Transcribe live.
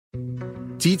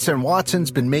Dietz and Watson's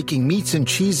been making meats and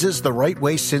cheeses the right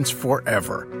way since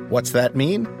forever. What's that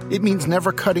mean? It means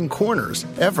never cutting corners,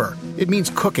 ever. It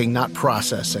means cooking, not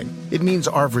processing. It means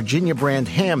our Virginia brand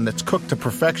ham that's cooked to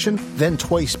perfection, then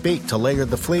twice baked to layer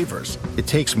the flavors. It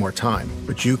takes more time,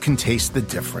 but you can taste the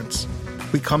difference.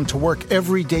 We come to work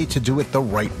every day to do it the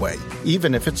right way,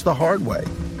 even if it's the hard way.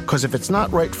 Because if it's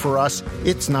not right for us,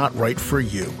 it's not right for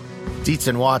you. Dietz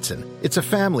and Watson, it's a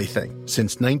family thing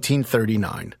since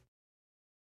 1939.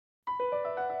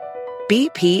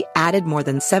 BP added more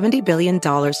than $70 billion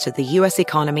to the U.S.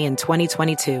 economy in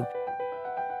 2022.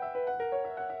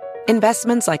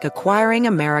 Investments like acquiring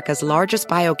America's largest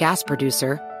biogas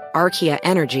producer, Archaea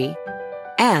Energy,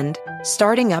 and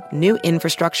starting up new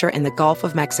infrastructure in the Gulf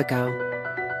of Mexico.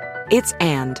 It's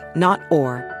and, not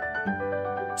or.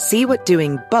 See what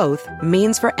doing both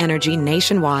means for energy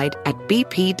nationwide at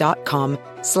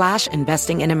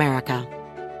bp.com/investing in America.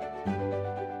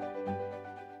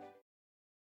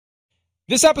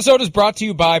 This episode is brought to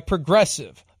you by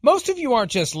Progressive. Most of you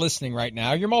aren't just listening right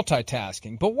now, you're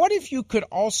multitasking. But what if you could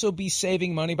also be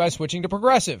saving money by switching to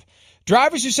Progressive?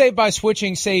 Drivers who save by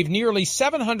switching save nearly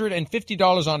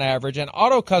 $750 on average, and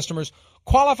auto customers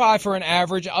qualify for an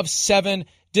average of 7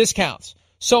 discounts.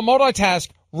 So multitask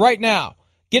right now.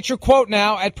 Get your quote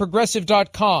now at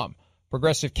Progressive.com.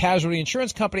 Progressive Casualty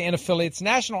Insurance Company and affiliates,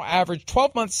 national average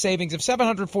 12-month savings of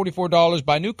 $744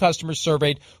 by new customers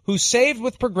surveyed who saved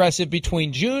with Progressive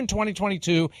between June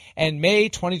 2022 and May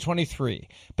 2023.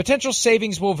 Potential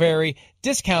savings will vary.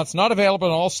 Discounts not available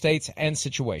in all states and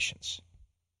situations.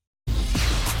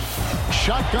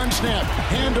 Shotgun snap,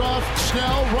 handoff,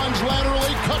 Snell runs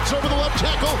laterally, cuts over the left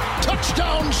tackle,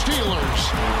 touchdown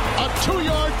Steelers. A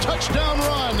 2-yard touchdown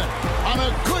run on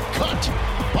a good cut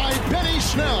by Benny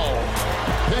Snell.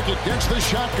 Pickett gets the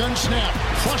shotgun snap,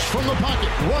 flush from the pocket,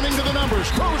 running to the numbers,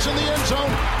 throws in the end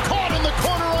zone, caught in the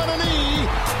corner on a knee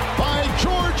by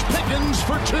George Pickens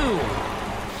for 2.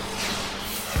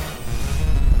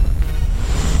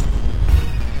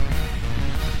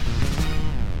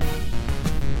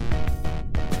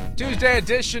 Tuesday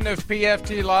edition of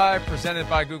PFT Live, presented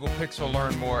by Google Pixel.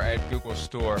 Learn more at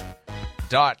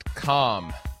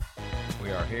googlestore.com.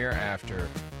 We are here after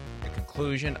the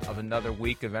conclusion of another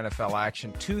week of NFL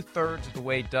action, 2/3 of the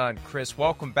way done. Chris,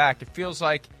 welcome back. It feels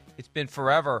like it's been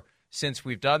forever since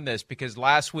we've done this because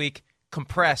last week,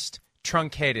 compressed,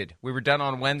 truncated. We were done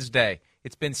on Wednesday.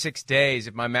 It's been 6 days,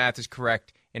 if my math is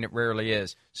correct, and it rarely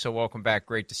is. So welcome back.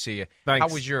 Great to see you. Thanks. How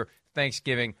was your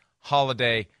Thanksgiving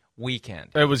holiday weekend?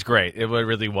 It was great. It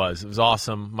really was. It was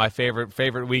awesome. My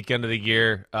favorite weekend of the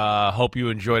year. Hope you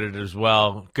enjoyed it as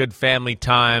well. Good family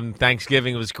time.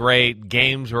 Thanksgiving was great.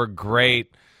 Games were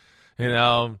great.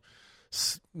 Had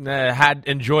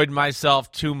enjoyed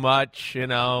myself too much.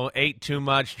 Ate too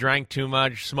much, drank too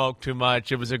much, smoked too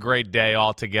much. It was a great day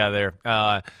altogether.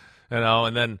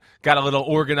 And then got a little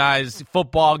organized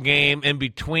football game in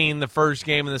between the first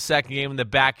game and the second game in the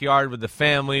backyard with the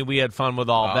family. We had fun with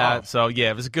all that. So, yeah,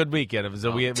 it was a good weekend.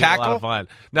 We had a lot of fun.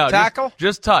 No, tackle?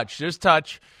 Just touch.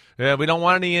 Yeah, we don't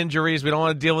want any injuries. We don't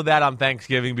want to deal with that on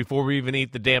Thanksgiving before we even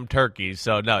eat the damn turkeys.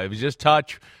 So, no, it was just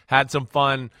touch, had some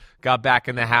fun, got back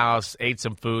in the house, ate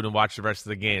some food, and watched the rest of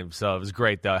the game. So, it was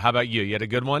great, though. How about you? You had a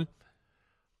good one?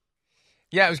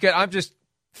 Yeah, it was good. I'm just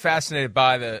fascinated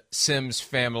by the Sims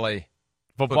family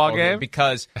football game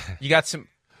because you got some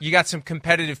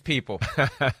competitive people.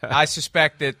 I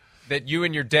suspect that you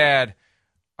and your dad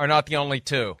are not the only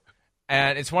two.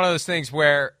 And it's one of those things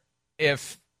where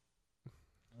if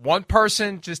one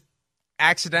person just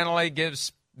accidentally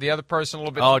gives the other person a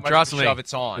little bit too much trust to me. shove,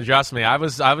 it's on. Trust me. I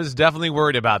was definitely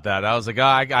worried about that. I was like,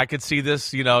 I could see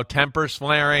this, tempers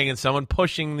flaring and someone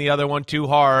pushing the other one too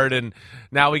hard, and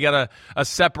now we got a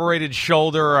separated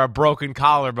shoulder or a broken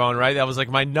collarbone, right? That was like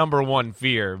my number one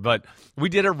fear, but we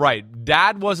did it right.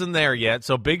 Dad wasn't there yet,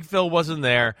 so Big Phil wasn't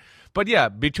there. But yeah,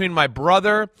 between my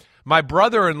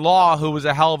brother-in-law, who was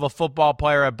a hell of a football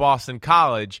player at Boston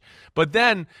College, but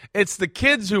then it's the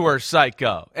kids who are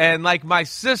psycho, and like my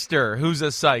sister who's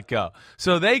a psycho,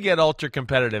 so they get ultra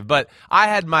competitive. But I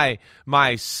had my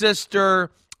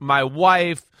sister, my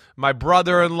wife, my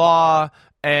brother-in-law,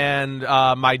 and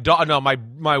my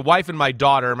wife and my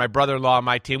daughter, my brother-in-law on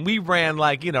my team. We ran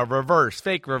reverse,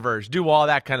 fake reverse, do all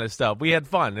that kind of stuff. We had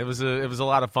fun. It was a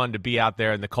lot of fun to be out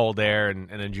there in the cold air and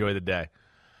enjoy the day.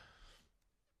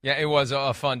 Yeah, it was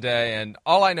a fun day, and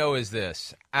all I know is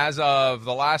this. As of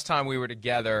the last time we were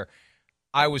together,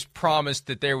 I was promised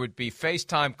that there would be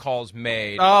FaceTime calls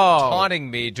made taunting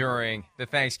me during the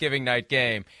Thanksgiving night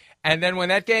game. And then when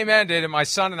that game ended and my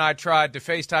son and I tried to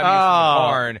FaceTime you from the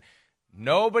barn,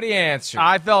 Nobody answered.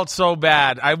 I felt so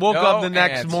bad. I woke up the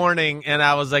next answer. morning and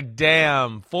I was like,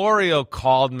 damn, Florio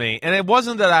called me. And it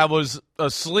wasn't that I was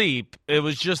asleep. It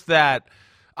was just that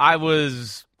I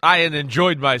had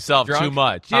enjoyed myself Drunk? too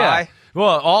much. High?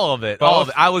 Well, all of it. Both? All of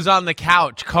it. I was on the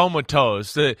couch,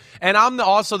 comatose. And I'm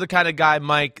also the kind of guy,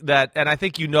 Mike, that, and I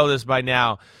think you know this by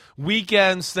now,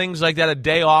 weekends, things like that, a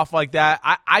day off like that,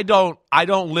 I don't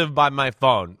live by my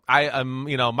phone.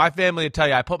 My family will tell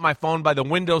you, I put my phone by the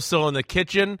windowsill in the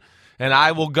kitchen, and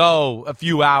I will go a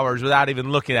few hours without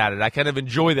even looking at it. I kind of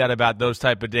enjoy that about those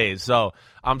type of days. So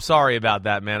I'm sorry about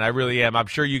that, man. I really am. I'm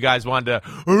sure you guys wanted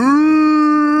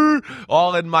to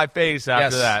all in my face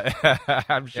after that.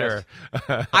 I'm sure.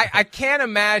 Yes. I can't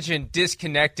imagine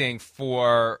disconnecting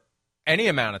for any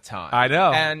amount of time. I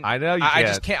know. And I know you I can't.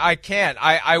 just can't. I can't.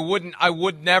 I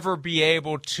would never be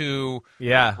able to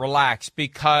relax,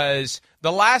 because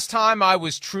the last time I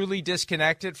was truly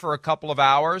disconnected for a couple of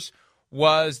hours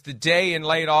was the day in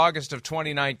late August of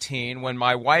 2019 when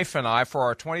my wife and I, for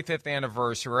our 25th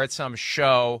anniversary, were at some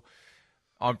show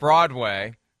on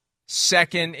Broadway.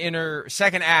 Second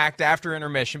act after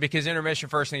intermission, because intermission,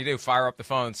 first thing you do, fire up the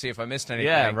phone, see if I missed anything.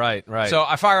 Yeah, right. So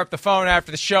I fire up the phone after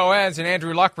the show ends, and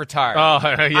Andrew Luck retired. Oh,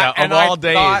 yeah, of all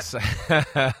days.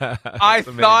 I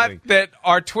thought that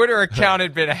our Twitter account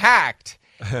had been hacked,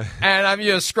 and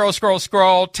I'm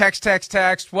scroll,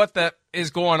 text, what the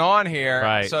is going on here?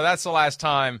 Right. So that's the last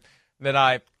time that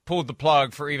I pulled the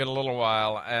plug for even a little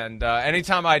while, and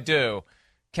anytime I do,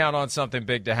 count on something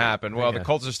big to happen. Well, the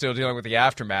Colts are still dealing with the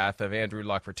aftermath of Andrew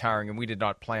Luck retiring, and we did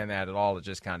not plan that at all. It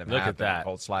just kind of happened. Look at that. The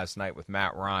Colts last night with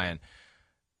Matt Ryan.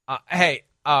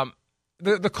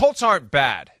 The Colts aren't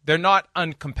bad. They're not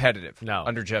uncompetitive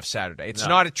under Jeff Saturday. It's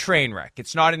not a train wreck.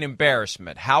 It's not an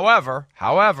embarrassment. However,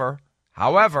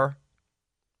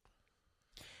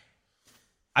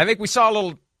 I think we saw a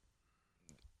little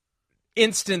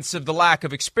instance of the lack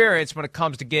of experience when it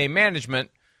comes to game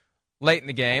management late in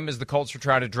the game, as the Colts were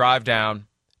trying to drive down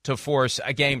to force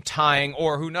a game-tying,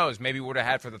 or who knows, maybe would have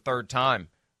had for the third time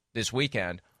this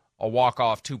weekend, a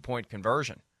walk-off two-point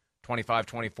conversion,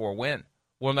 25-24 win.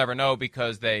 We'll never know,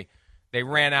 because they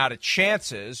ran out of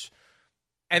chances,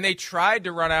 and they tried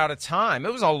to run out of time.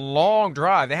 It was a long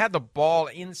drive. They had the ball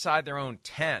inside their own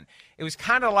 10. It was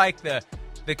kind of like the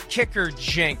kicker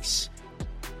jinx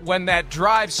when that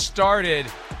drive started.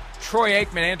 Troy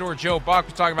Aikman and/or Joe Buck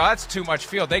was talking about, that's too much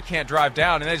field. They can't drive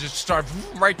down, and they just start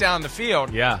right down the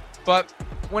field. Yeah. But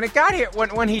when it got here,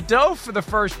 when he dove for the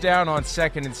first down on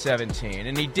 2nd and 17,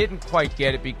 and he didn't quite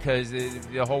get it because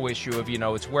the whole issue of,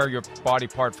 it's where your body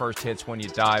part first hits when you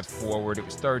dive forward. It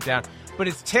was 3rd down. But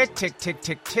it's tick, tick, tick,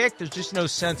 tick, tick. There's just no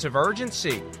sense of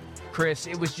urgency, Chris.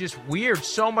 It was just weird.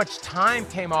 So much time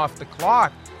came off the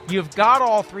clock. You've got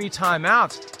all 3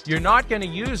 timeouts. You're not going to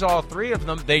use all 3 of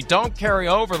them. They don't carry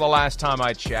over the last time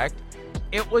I checked.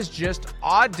 It was just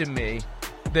odd to me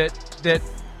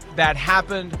that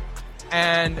happened.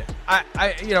 And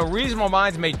reasonable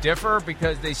minds may differ,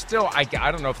 because they still, I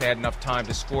don't know if they had enough time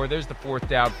to score. There's the 4th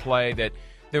down play that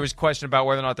there was question about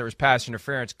whether or not there was pass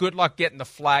interference. Good luck getting the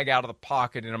flag out of the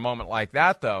pocket in a moment like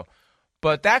that, though.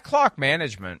 But that clock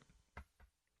management,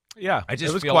 I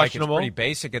just feel like it's pretty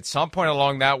basic. At some point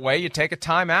along that way, you take a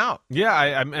timeout. Yeah,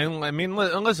 I mean,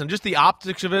 listen, just the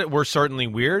optics of it were certainly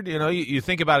weird. You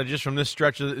think about it just from this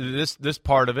stretch of this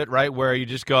part of it, right, where you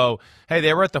just go, hey,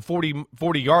 they were at the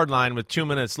 40-yard line with 2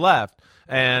 minutes left,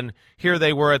 and here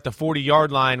they were at the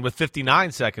 40-yard line with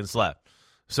 59 seconds left.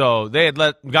 So they had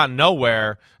gotten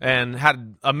nowhere and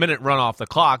had a minute run off the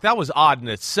clock. That was odd in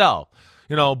itself,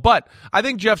 But I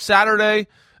think Jeff Saturday.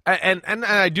 And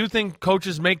I do think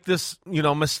coaches make this,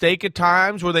 mistake at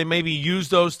times where they maybe use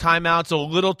those timeouts a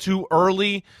little too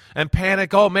early and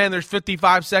panic. Oh, man, there's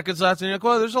 55 seconds left. And you're like,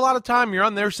 well, there's a lot of time. You're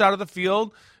on their side of the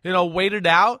field, wait it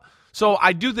out. So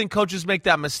I do think coaches make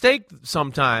that mistake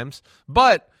sometimes.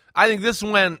 But I think this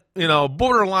went,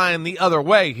 borderline the other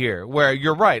way here, where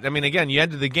you're right. I mean, again, you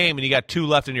ended the game and you got 2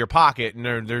 left in your pocket,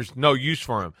 and there's no use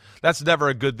for them. That's never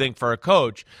a good thing for a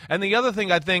coach. And the other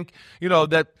thing I think,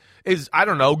 that is, I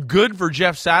don't know, good for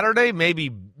Jeff Saturday, maybe,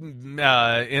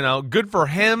 good for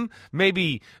him,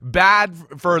 maybe bad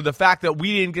for the fact that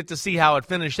we didn't get to see how it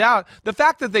finished out. The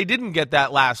fact that they didn't get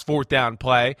that last 4th down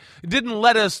play didn't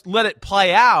let it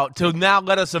play out to now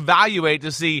let us evaluate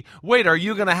to see, wait, are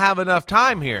you going to have enough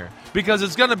time here? Because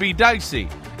it's going to be dicey.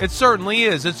 It certainly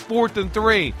is. It's 4th and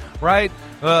 3, right?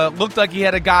 Looked like he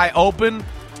had a guy open.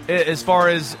 As far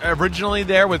as originally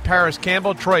there with Paris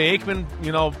Campbell, Troy Aikman,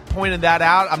 pointed that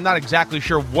out. I'm not exactly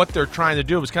sure what they're trying to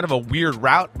do. It was kind of a weird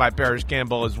route by Paris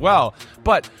Campbell as well.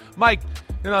 But, Mike,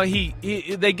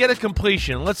 they get a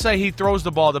completion. Let's say he throws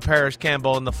the ball to Paris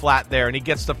Campbell in the flat there, and he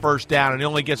gets the first down, and he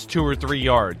only gets 2 or 3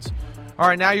 yards. All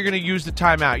right, now you're going to use the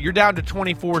timeout. You're down to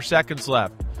 24 seconds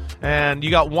left, and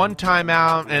you got 1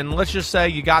 timeout, and let's just say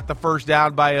you got the first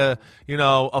down by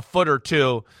a foot or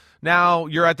 2. Now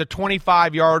you're at the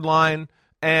 25-yard line,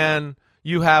 and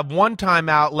you have 1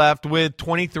 timeout left with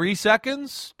 23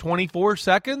 seconds, 24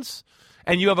 seconds,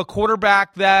 and you have a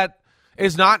quarterback that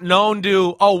is not known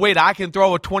to, I can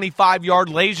throw a 25-yard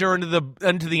laser into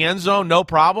the end zone, no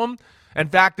problem. In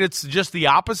fact, it's just the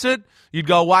opposite. You'd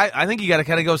go, why? I think you got to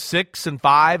kind of go 6 and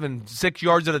 5 and 6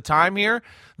 yards at a time here.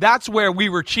 That's where we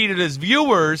were cheated as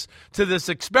viewers to this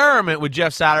experiment with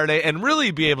Jeff Saturday and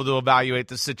really be able to evaluate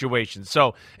the situation.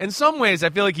 So in some ways, I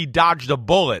feel like he dodged a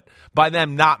bullet by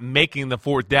them not making the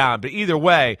 4th down. But either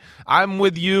way, I'm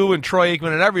with you and Troy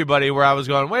Aikman and everybody where I was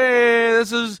going, wait,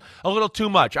 this is a little too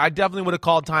much. I definitely would have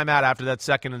called timeout after that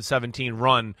 2nd and 17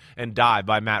 run and dive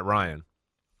by Matt Ryan.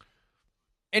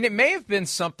 And it may have been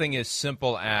something as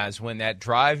simple as when that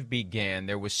drive began,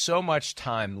 there was so much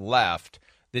time left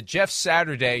that Jeff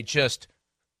Saturday just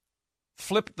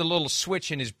flipped the little switch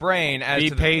in his brain as to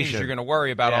the things you're going to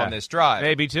worry about on this drive.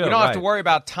 Maybe too. You don't have to worry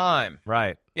about time.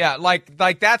 Right. Yeah, like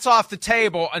that's off the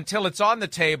table until it's on the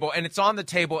table, and it's on the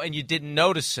table and you didn't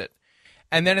notice it.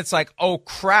 And then it's like, oh,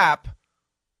 crap,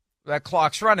 that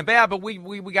clock's running. But yeah, but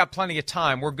we got plenty of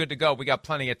time. We're good to go. We got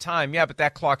plenty of time. Yeah, but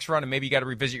that clock's running. Maybe you got to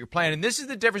revisit your plan. And this is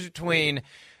the difference between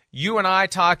you and I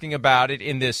talking about it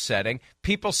in this setting,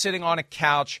 people sitting on a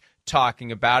couch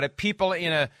talking about it, people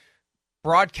in a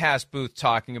broadcast booth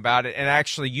talking about it, and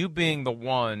actually you being the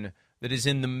one that is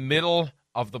in the middle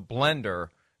of the blender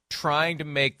trying to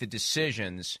make the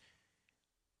decisions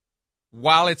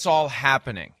while it's all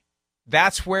happening.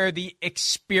 That's where the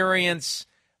experience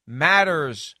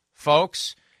matters,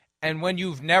 folks. And when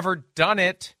you've never done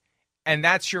it, and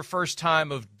that's your first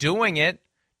time of doing it,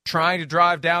 trying to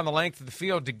drive down the length of the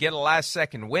field to get a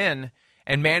last-second win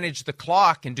and manage the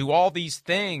clock and do all these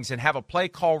things and have a play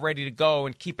call ready to go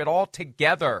and keep it all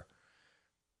together,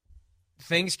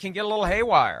 things can get a little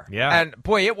haywire. Yeah. And,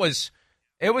 boy, it was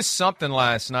something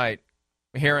last night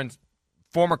hearing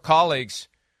former colleagues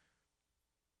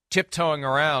tiptoeing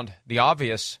around the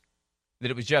obvious that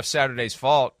it was Jeff Saturday's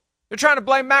fault. They're trying to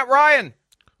blame Matt Ryan.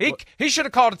 He should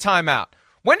have called a timeout.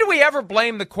 When do we ever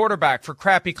blame the quarterback for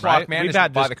crappy clock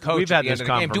management by the coach at the end of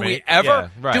the game? Do we ever?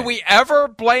 Yeah, do we ever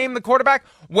blame the quarterback?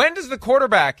 When does the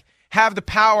quarterback have the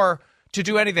power to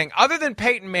do anything other than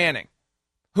Peyton Manning?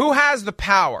 Who has the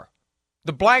power,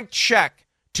 the blank check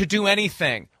to do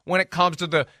anything when it comes to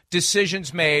the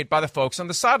decisions made by the folks on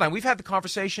the sideline? We've had the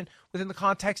conversation within the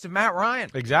context of Matt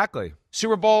Ryan. Exactly.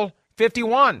 Super Bowl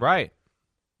 51. Right.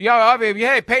 Yeah,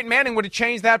 hey, Peyton Manning would have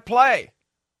changed that play.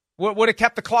 Would have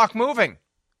kept the clock moving.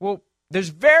 Well, there's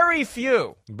very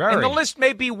few, and the list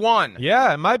may be one.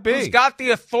 Yeah, it might be. Who's got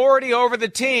the authority over the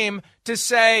team to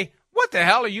say, what the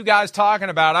hell are you guys talking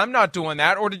about? I'm not doing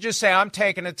that. Or to just say, I'm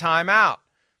taking a timeout.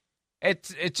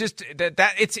 It's just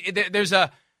there's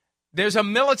a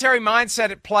military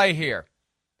mindset at play here.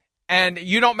 And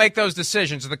you don't make those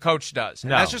decisions, the coach does.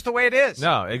 And that's just the way it is.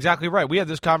 No, exactly right. We had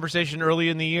this conversation early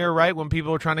in the year, right, when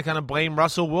people were trying to kind of blame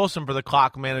Russell Wilson for the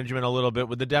clock management a little bit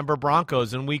with the Denver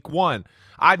Broncos in week 1.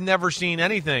 I've never seen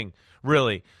anything,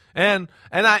 really. And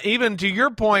even to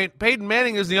your point, Peyton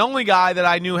Manning is the only guy that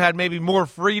I knew had maybe more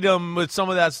freedom with some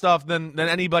of that stuff than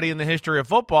anybody in the history of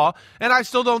football. And I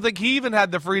still don't think he even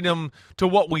had the freedom to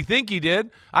what we think he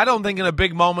did. I don't think in a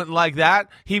big moment like that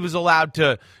he was allowed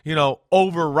to,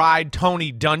 override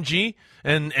Tony Dungy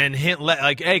and hint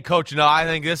like, hey, coach, no, I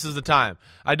think this is the time.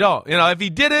 I don't. If he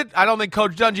did it, I don't think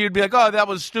Coach Dungy would be like, oh, that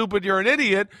was stupid, you're an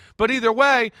idiot. But either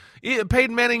way,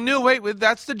 Peyton Manning knew, wait,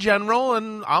 that's the general,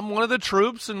 and I'm one of the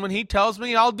troops, and when he tells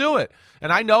me, I'll do it.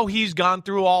 And I know he's gone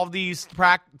through all of these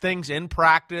things in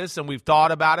practice, and we've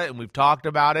thought about it, and we've talked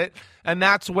about it. And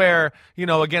that's where,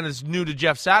 again, it's new to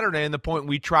Jeff Saturday and the point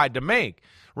we tried to make.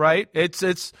 Right? It's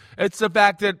the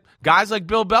fact that guys like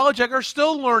Bill Belichick are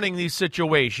still learning these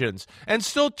situations and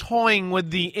still toying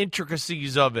with the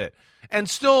intricacies of it and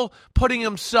still putting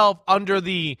himself under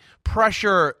the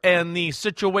pressure and the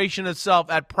situation itself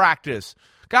at practice.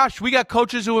 Gosh, we got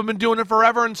coaches who have been doing it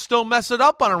forever and still mess it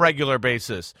up on a regular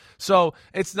basis. So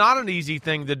it's not an easy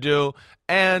thing to do.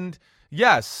 And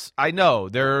yes, I know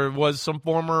there was some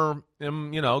former,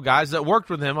 guys that worked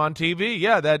with him on TV.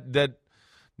 Yeah, that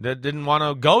didn't want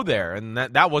to go there, and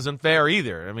that wasn't fair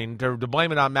either. I mean, to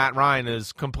blame it on Matt Ryan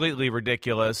is completely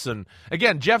ridiculous. And,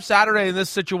 again, Jeff Saturday in this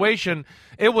situation,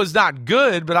 it was not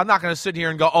good, but I'm not going to sit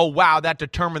here and go, oh, wow, that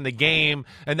determined the game,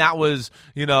 and that was,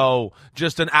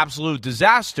 just an absolute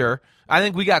disaster. I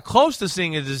think we got close to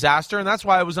seeing a disaster, and that's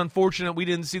why it was unfortunate we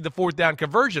didn't see the fourth down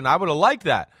conversion. I would have liked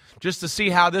that just to see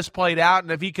how this played out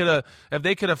and if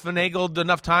they could have finagled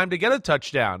enough time to get a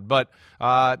touchdown. But,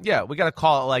 yeah, we got to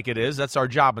call it like it is. That's our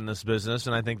job in this business,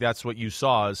 and I think that's what you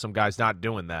saw is some guys not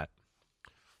doing that.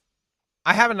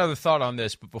 I have another thought on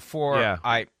this, but before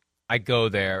I go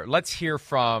there, let's hear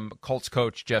from Colts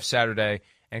coach Jeff Saturday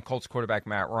and Colts quarterback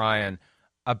Matt Ryan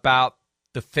about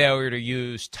the failure to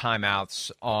use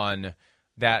timeouts on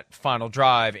that final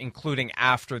drive, including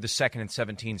after the 2nd and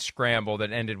 17 scramble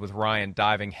that ended with Ryan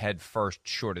diving head first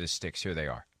short of the sticks. Here they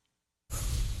are.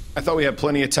 I thought we had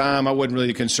plenty of time. I wasn't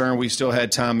really concerned. We still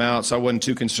had timeouts, so I wasn't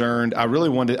too concerned. I really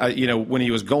wanted, when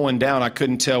he was going down, I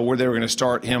couldn't tell where they were going to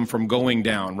start him from going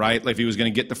down, right? Like if he was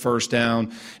going to get the first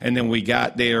down, and then we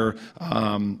got there.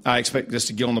 I expected us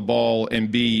to get on the ball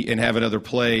and have another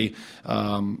play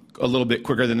a little bit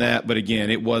quicker than that. But again,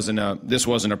 this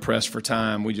wasn't a press for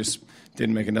time. We just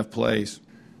didn't make enough plays.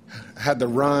 Had the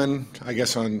run, I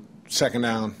guess, on second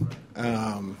down.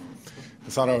 I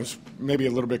thought I was maybe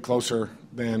a little bit closer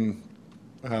than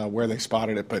where they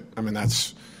spotted it, but, I mean,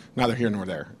 that's neither here nor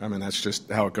there. I mean, that's just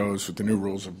how it goes with the new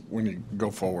rules of when you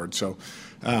go forward. So,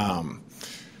 I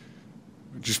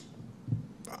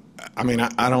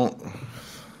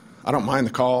don't mind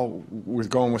the call with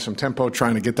going with some tempo,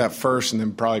 trying to get that first, and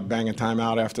then probably bang a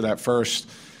timeout after that first.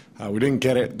 We didn't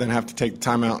get it, then have to take the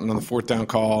timeout, and on the fourth down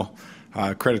call,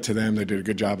 credit to them. They did a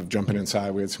good job of jumping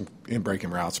inside. We had some in-breaking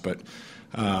routes, but,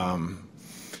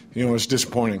 it's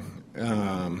disappointing.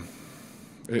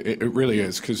 It really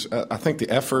is, because I think the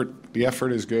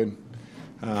effort is good,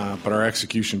 but our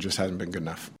execution just hasn't been good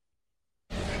enough.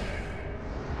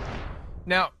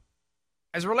 Now,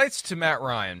 as it relates to Matt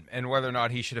Ryan and whether or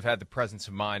not he should have had the presence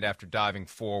of mind after diving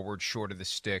forward short of the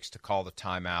sticks to call the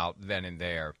timeout then and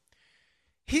there,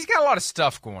 he's got a lot of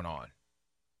stuff going on.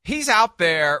 He's out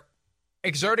there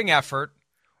exerting effort,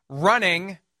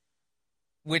 running,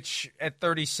 which at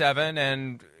 37,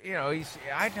 and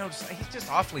I noticed he's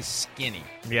just awfully skinny.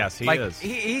 Yes, he is.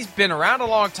 He's been around a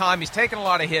long time. He's taken a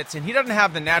lot of hits, and he doesn't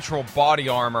have the natural body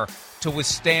armor to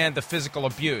withstand the physical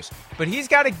abuse. But he's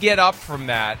got to get up from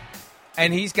that,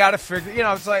 and he's got to figure.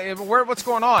 It's like, what's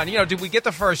going on? Did we get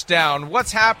the first down?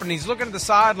 What's happening? He's looking at the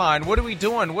sideline. What are we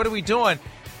doing? What are we doing?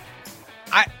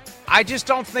 I just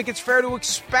don't think it's fair to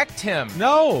expect him.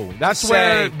 No, that's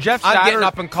where Jeff Saturday, I'm getting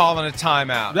up and calling a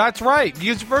timeout. That's right.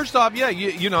 Because first off,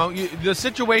 the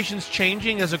situation's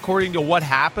changing as according to what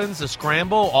happens, the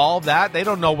scramble, all of that. They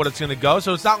don't know what it's going to go.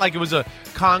 So it's not like it was a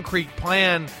concrete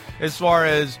plan as far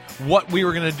as what we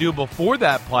were going to do before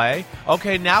that play.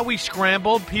 Okay, now we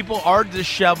scrambled. People are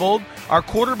disheveled. Our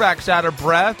quarterback's out of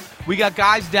breath. We got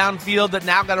guys downfield that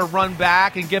now got to run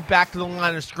back and get back to the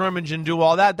line of scrimmage and do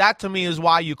all that. That, to me, is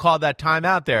why you call that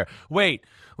timeout there. We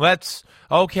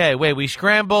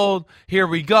scrambled. Here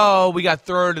we go. We got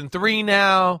 3rd and 3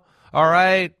 now. All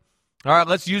right,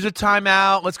 let's use a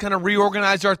timeout. Let's kind of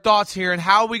reorganize our thoughts here. And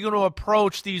how are we going to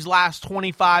approach these last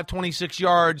 25, 26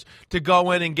 yards to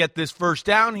go in and get this first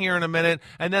down here in a minute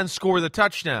and then score the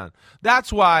touchdown?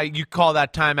 That's why you call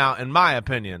that timeout, in my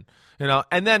opinion.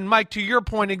 And then, Mike, to your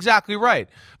point, exactly right.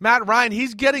 Matt Ryan,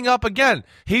 he's getting up again.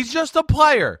 He's just a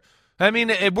player. I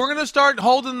mean, if we're going to start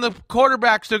holding the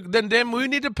quarterbacks, then we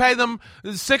need to pay them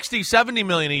 $60, $70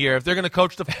 million a year if they're going to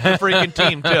coach the freaking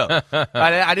team, too.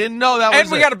 I didn't know that was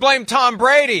And we got to blame Tom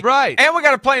Brady. Right. And we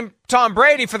got to blame Tom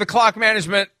Brady for the clock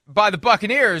management by the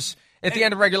Buccaneers at the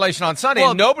end of regulation on Sunday,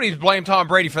 and nobody's blamed Tom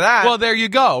Brady for that. Well, there you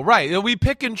go. Right. We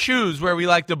pick and choose where we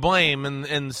like to blame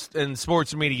in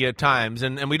sports media at times,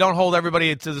 and we don't hold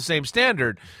everybody to the same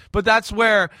standard. But that's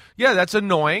where, that's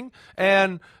annoying.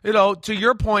 And, to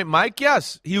your point, Mike,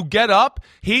 yes, you get up,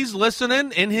 he's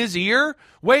listening in his ear.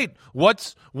 Wait,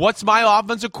 what's my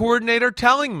offensive coordinator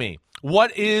telling me?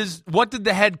 What did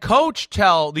the head coach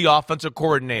tell the offensive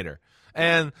coordinator?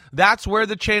 And that's where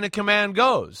the chain of command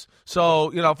goes.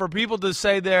 So, for people to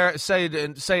say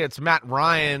it's Matt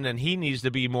Ryan and he needs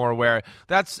to be more aware,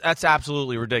 that's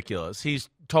absolutely ridiculous. He's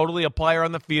totally a player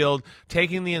on the field,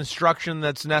 taking the instruction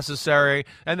that's necessary,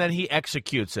 and then he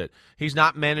executes it. He's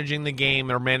not managing the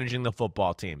game or managing the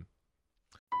football team.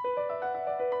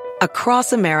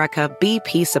 Across America,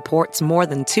 BP supports more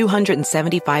than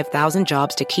 275,000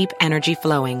 jobs to keep energy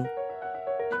flowing.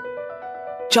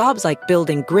 Jobs like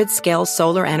building grid-scale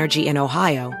solar energy in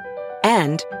Ohio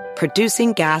and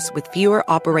producing gas with fewer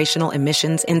operational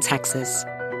emissions in Texas.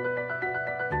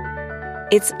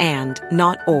 It's and,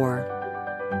 not or.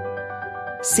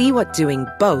 See what doing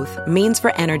both means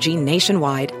for energy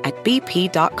nationwide at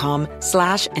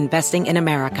bp.com/investing in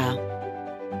America.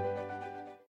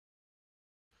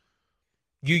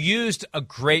 You used a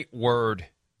great word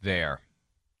there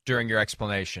during your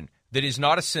explanation that is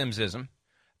not a Simsism,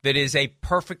 that is a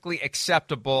perfectly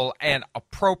acceptable and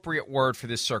appropriate word for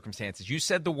this circumstances. You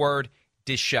said the word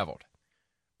disheveled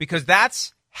because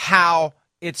that's how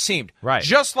it seemed. Right.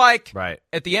 Just like right.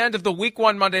 at the end of the Week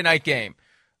 1 Monday night game,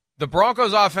 the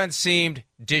Broncos offense seemed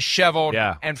disheveled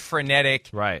and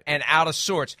frenetic and out of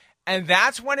sorts. And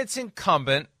that's when it's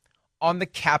incumbent on the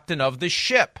captain of the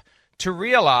ship to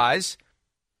realize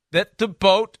that the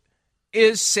boat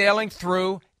is sailing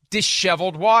through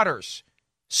disheveled waters.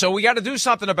 So we got to do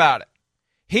something about it.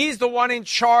 He's the one in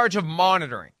charge of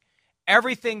monitoring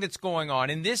everything that's going on.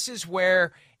 And this is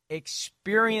where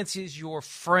experience is your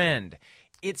friend.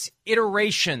 It's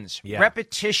iterations,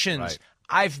 repetitions. Right.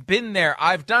 I've been there.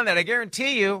 I've done that. I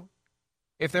guarantee you,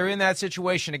 if they're in that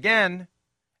situation again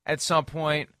at some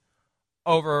point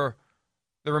over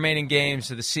the remaining games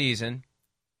of the season,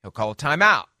 he'll call a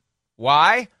timeout.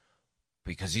 Why?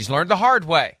 Because he's learned the hard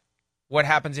way. What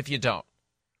happens if you don't?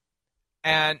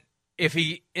 And if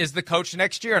he is the coach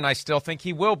next year, and I still think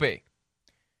he will be,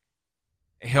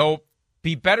 he'll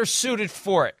be better suited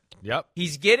for it. Yep.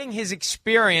 He's getting his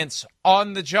experience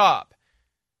on the job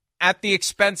at the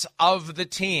expense of the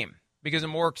team because a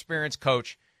more experienced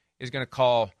coach is going to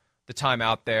call the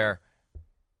timeout there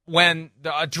when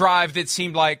a drive that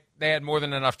seemed like they had more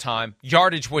than enough time.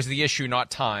 Yardage was the issue,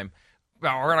 not time.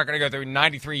 Well, we're not going to go through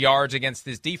 93 yards against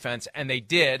this defense, and they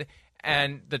did,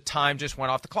 and the time just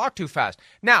went off the clock too fast.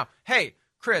 Now, hey,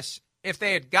 Chris, if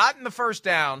they had gotten the first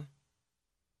down,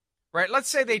 right, let's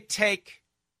say they take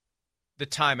the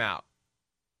timeout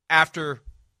after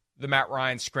the Matt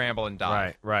Ryan scramble and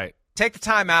dive. Right. Take the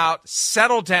timeout,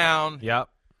 settle down. Yep.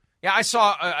 Yeah, I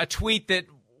saw a tweet that,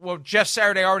 well, Jeff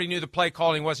Saturday already knew the play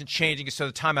calling wasn't changing, so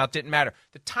the timeout didn't matter.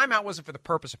 The timeout wasn't for the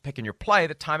purpose of picking your play.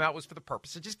 The timeout was for the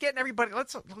purpose of just getting everybody.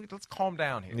 Let's calm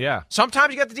down here. Yeah.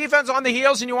 Sometimes you got the defense on the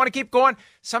heels and you want to keep going.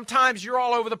 Sometimes you're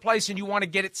all over the place and you want to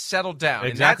get it settled down.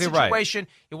 Exactly in that situation,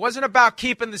 it wasn't about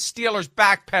keeping the Steelers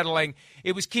backpedaling.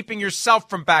 It was keeping yourself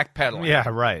from backpedaling. Yeah,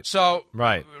 right. So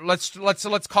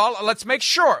let's make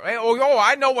sure. Oh,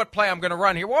 I know what play I'm going to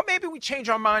run here. Well, maybe we change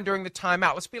our mind during the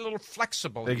timeout. Let's be a little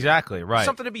flexible. Exactly, here. right.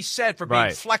 Something to be said for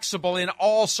being flexible in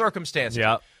all circumstances.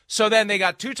 Yeah. So then they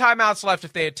got 2 timeouts left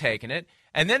if they had taken it,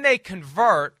 and then they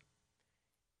convert,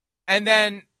 and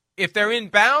then if they're in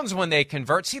bounds when they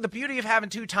convert, see the beauty of having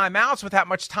 2 timeouts with that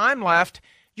much time left,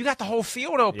 you got the whole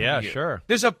field open. Yeah, to you. sure.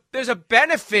 There's a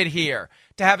benefit here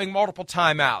to having multiple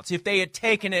timeouts if they had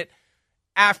taken it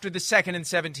after the 2nd and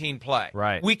 17 play.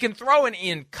 Right. We can throw an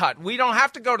in cut. We don't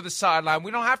have to go to the sideline.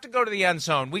 We don't have to go to the end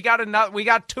zone. We got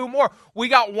 2 more. We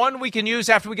got 1 we can use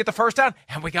after we get the first down,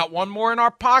 and we got 1 more in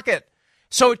our pocket.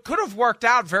 So it could have worked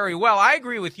out very well. I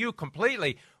agree with you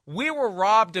completely. We were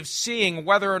robbed of seeing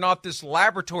whether or not this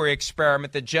laboratory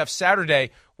experiment that Jeff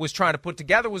Saturday was trying to put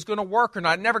together was going to work or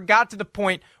not. It never got to the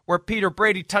point where Peter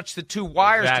Brady touched the 2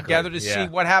 wires together to see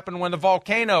what happened when the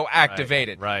volcano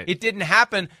activated. Right. It didn't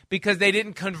happen because they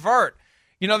didn't convert.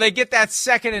 You know, they get that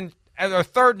 2nd or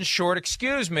 3rd and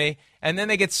short, and then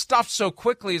they get stuffed so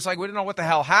quickly. It's like we don't know what the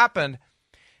hell happened.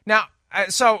 Now,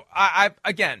 so I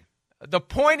again, the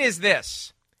point is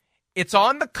this. It's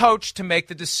on the coach to make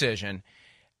the decision.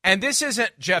 And this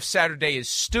isn't Jeff Saturday is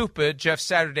stupid, Jeff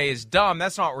Saturday is dumb.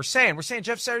 That's not what we're saying. We're saying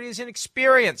Jeff Saturday is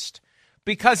inexperienced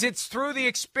because it's through the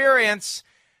experience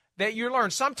that you learn.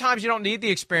 Sometimes you don't need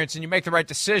the experience and you make the right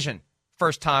decision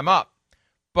first time up.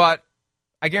 But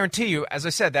I guarantee you, as I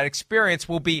said, that experience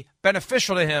will be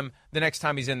beneficial to him the next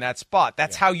time he's in that spot.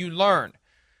 That's how you learn.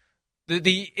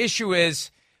 The issue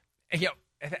is,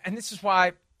 and this is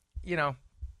why,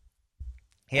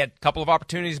 he had a couple of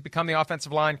opportunities to become the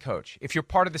offensive line coach. If you're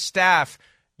part of the staff,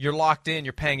 you're locked in,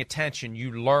 you're paying attention,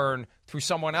 you learn through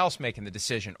someone else making the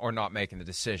decision or not making the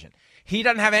decision. He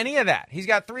doesn't have any of that. He's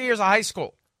got 3 years of high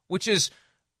school, which is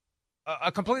a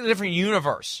completely different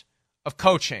universe of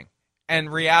coaching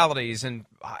and realities and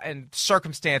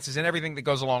circumstances and everything that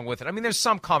goes along with it. I mean, there's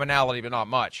some commonality, but not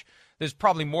much. There's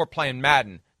probably more playing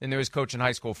Madden than there is coaching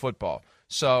high school football.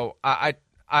 So I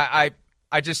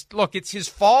just, look, it's his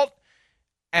fault.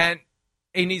 And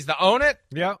he needs to own it.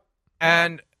 Yeah.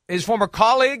 And his former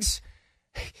colleagues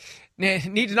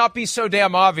need to not be so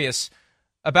damn obvious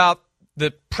about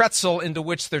the pretzel into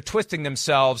which they're twisting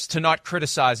themselves to not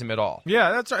criticize him at all.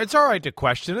 Yeah, it's all right to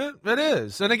question it. It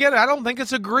is. And again, I don't think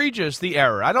it's egregious, the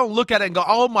error. I don't look at it and go,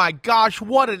 oh my gosh,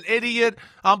 what an idiot.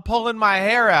 I'm pulling my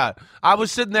hair out. I was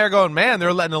sitting there going, man,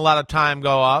 they're letting a lot of time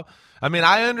go up. I mean,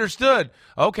 I understood.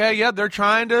 Okay, yeah, they're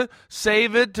trying to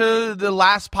save it to the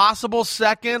last possible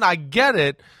second. I get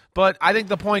it. But I think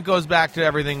the point goes back to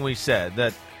everything we said.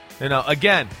 That,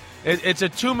 again, It's a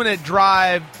 2-minute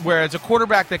drive where it's a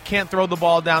quarterback that can't throw the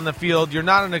ball down the field. You're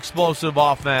not an explosive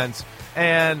offense.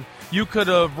 And you could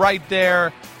have right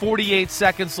there, 48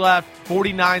 seconds left,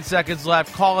 49 seconds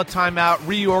left, call a timeout,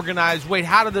 reorganize. Wait,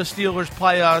 how do the Steelers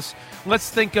play us?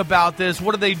 Let's think about this.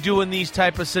 What do they do in these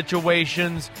type of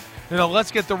situations?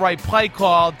 Let's get the right play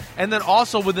called. And then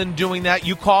also within doing that,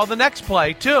 you call the next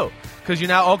play too. Because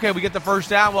okay, we get the first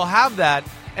down, we'll have that.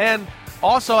 And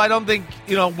also, I don't think,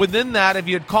 within that, if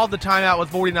you had called the timeout with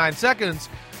 49 seconds,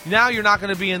 now you're not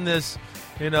going to be in this,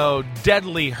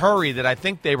 deadly hurry that I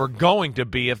think they were going to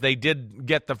be if they did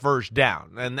get the first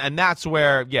down. And that's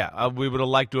where, we would have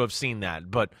liked to have seen that.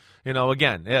 But,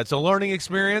 again, it's a learning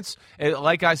experience.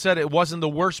 Like I said, it wasn't the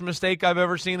worst mistake I've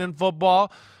ever seen in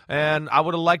football. And I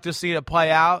would have liked to see it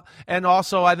play out. And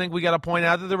also, I think we got to point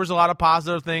out that there was a lot of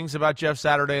positive things about Jeff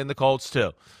Saturday and the Colts,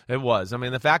 too. It was. I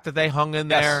mean, the fact that they hung in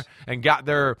there and got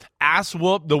their ass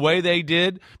whooped the way they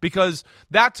did, because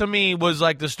that, to me, was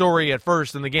like the story at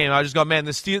first in the game. I just go, man,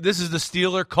 this is the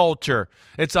Steeler culture.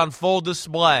 It's on full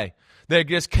display. They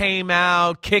just came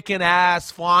out, kicking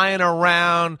ass, flying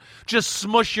around, just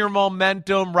smush your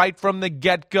momentum right from the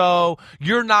get-go.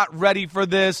 You're not ready for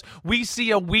this. We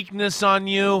see a weakness on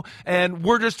you, and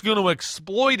we're just going to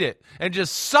exploit it and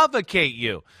just suffocate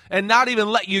you and not even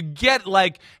let you get,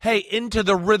 into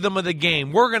the rhythm of the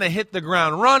game. We're going to hit the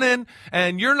ground running,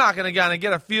 and you're not going to kind of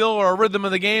get a feel or a rhythm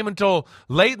of the game until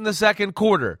late in the second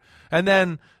quarter. And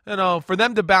then, for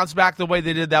them to bounce back the way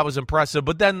they did, that was impressive.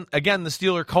 But then, again, the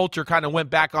Steeler culture kind of went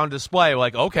back on display.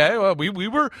 Like, okay, well, we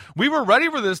were ready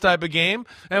for this type of game,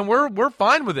 and we're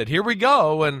fine with it. Here we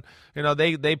go. And,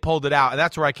 they pulled it out. And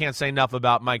that's where I can't say enough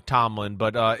about Mike Tomlin.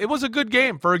 But it was a good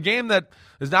game. For a game that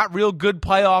is not real good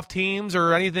playoff teams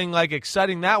or anything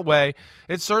exciting that way,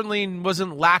 it certainly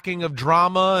wasn't lacking of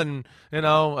drama and,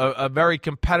 a very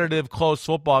competitive, close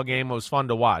football game. It was fun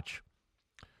to watch.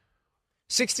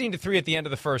 16-3 at the end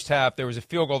of the first half. There was a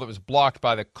field goal that was blocked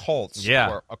by the Colts. Yeah.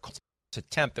 Or a Colts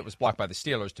attempt that was blocked by the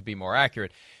Steelers, to be more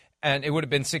accurate. And it would have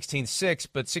been 16-6,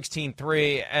 but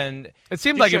 16-3. And it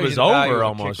seemed like it was over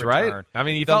almost, right? I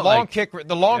mean, the long kick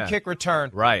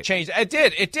return right. changed. It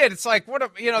did. It's like,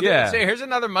 here's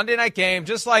another Monday night game,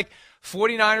 just like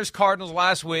 49ers Cardinals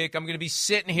last week. I'm going to be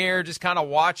sitting here just kind of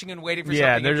watching and waiting for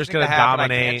something they're just going to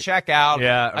dominate. I can't check out.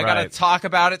 Yeah, I got to talk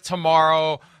about it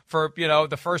tomorrow for,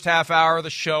 the first half hour of the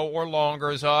show or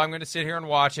longer. So I'm going to sit here and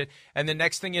watch it. And the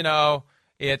next thing you know,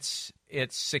 it's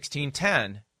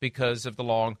 16-10 because of the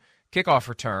long kickoff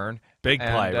return. Big play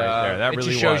right there. That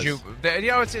really shows was.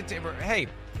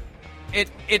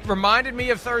 It reminded me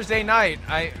of Thursday night.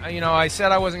 I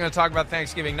said I wasn't going to talk about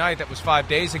Thanksgiving night. That was 5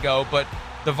 days ago. But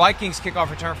the Vikings kickoff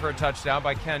return for a touchdown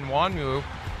by Ken Nwanwu,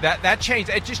 that changed.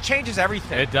 It just changes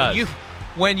everything. It does.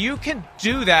 When you can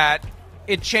do that,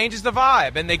 it changes the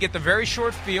vibe, and they get the very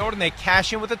short field, and they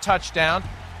cash in with a touchdown,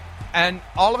 and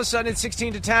all of a sudden it's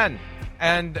 16-10,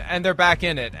 and they're back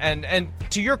in it. And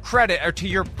to your credit, or to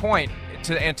your point,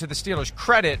 and to the Steelers'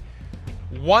 credit,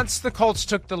 once the Colts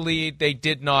took the lead, they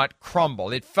did not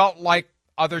crumble. It felt like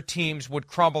other teams would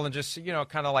crumble and just,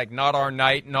 kind of like, not our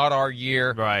night, not our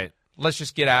year. Right. Let's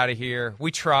just get out of here.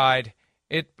 We tried.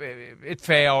 It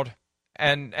failed,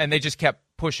 and they just kept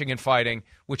pushing and fighting,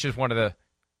 which is one of the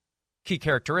key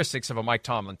characteristics of a Mike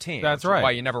Tomlin team. That's right.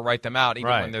 Why you never write them out, even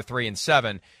when they're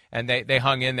 3-7, and they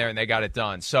hung in there and they got it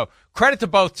done. So credit to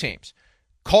both teams.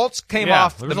 Colts came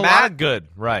off the mat, good,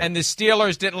 right? And the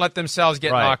Steelers didn't let themselves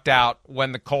get knocked out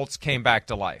when the Colts came back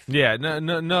to life. Yeah,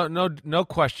 no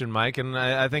question, Mike. And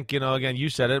I think again, you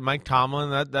said it, Mike Tomlin.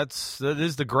 That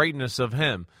is the greatness of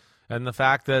him, and the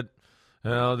fact that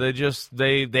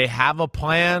they have a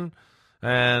plan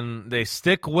and they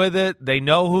stick with it. They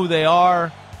know who they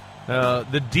are.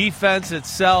 The defense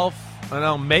itself,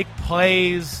 make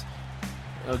plays.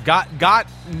 Got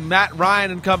Matt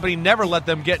Ryan and company, never let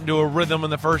them get into a rhythm in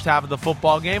the first half of the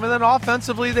football game. And then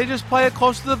offensively, they just play it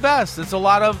close to the vest. It's a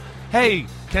lot of, hey,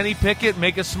 Kenny Pickett,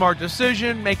 make a smart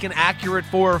decision, make an accurate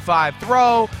 4 or 5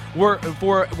 throw. We're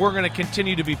going to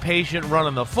continue to be patient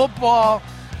running the football.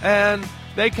 And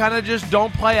they kind of just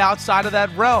don't play outside of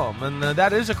that realm. And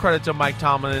that is a credit to Mike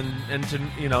Tomlin and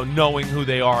to, knowing who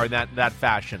they are in that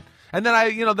fashion. And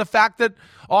then the fact that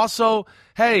also,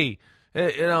 hey,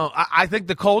 I think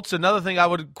the Colts, another thing I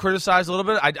would criticize a little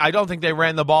bit, I don't think they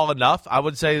ran the ball enough. I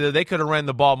would say that they could have ran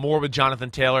the ball more with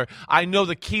Jonathan Taylor. I know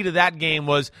the key to that game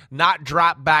was not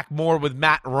drop back more with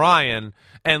Matt Ryan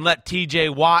and let T.J.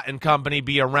 Watt and company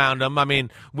be around him. I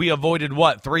mean, we avoided,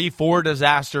 3-4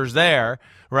 disasters there,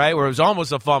 right, where it was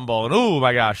almost a fumble. And, oh,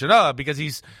 my gosh, because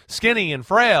he's skinny and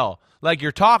frail like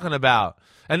you're talking about.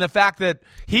 And the fact that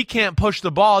he can't push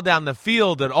the ball down the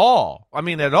field at all. I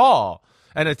mean, at all.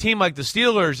 And a team like the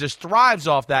Steelers just thrives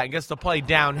off that and gets to play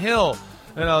downhill.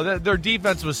 You know, their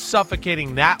defense was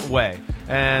suffocating that way.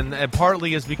 And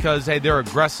partly is because, hey, they're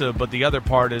aggressive, but the other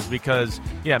part is because,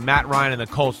 yeah, Matt Ryan and the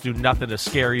Colts do nothing to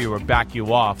scare you or back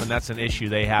you off, and that's an issue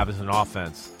they have as an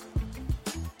offense.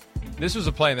 This was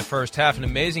a play in the first half, an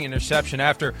amazing interception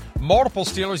after multiple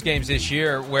Steelers games this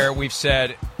year where we've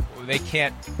said they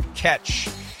can't catch.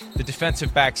 The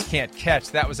defensive backs can't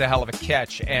catch. That was a hell of a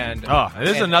catch. And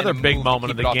this is another big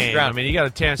moment of the game. I mean, you got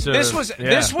a chance to. This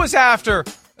was after.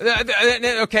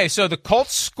 Okay, so the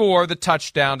Colts score the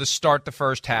touchdown to start the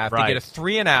first half. Right. They get a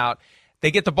 3-and-out. They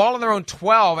get the ball in their own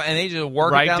 12, and they just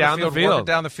work it down the field, work it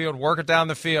down the field, work it down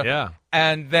the field. Yeah.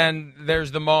 And then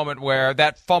there's the moment where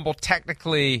that fumble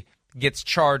technically gets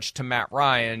charged to Matt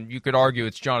Ryan. You could argue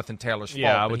it's Jonathan Taylor's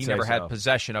fault, but he never had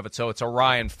possession of it, so it's a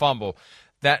Ryan fumble.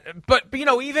 But you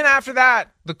know, even after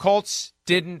that, the Colts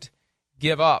didn't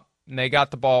give up. And they got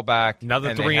the ball back.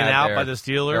 Another 3-and-out by the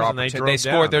Steelers, and they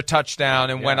scored their touchdown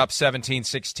and went up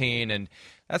 17-16. And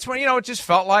that's when, it just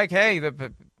felt like, hey,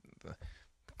 the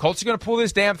Colts are going to pull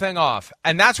this damn thing off.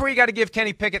 And that's where you got to give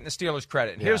Kenny Pickett and the Steelers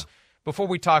credit. And here's, before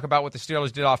we talk about what the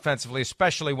Steelers did offensively,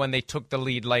 especially when they took the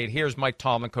lead late, here's Mike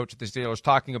Tomlin, coach of the Steelers,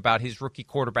 talking about his rookie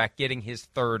quarterback getting his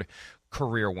third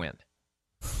career win.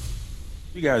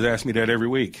 You guys ask me that every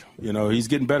week. He's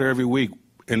getting better every week.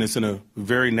 And it's in a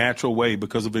very natural way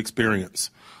because of experience.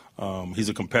 He's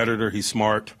a competitor. He's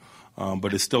smart,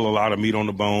 but it's still a lot of meat on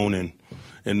the bone,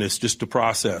 and it's just the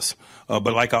process.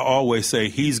 But like I always say,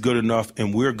 he's good enough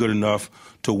and we're good enough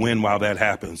to win while that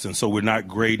happens. And so we're not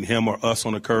grading him or us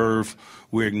on a curve.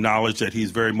 We acknowledge that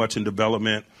he's very much in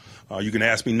development. You can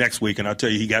ask me next week, and I'll tell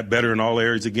you he got better in all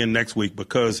areas again next week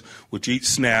because with each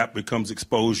snap becomes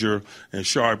exposure, and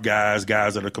sharp guys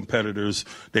that are competitors,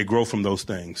 they grow from those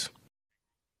things.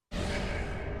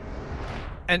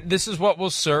 And this is what will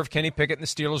serve Kenny Pickett and the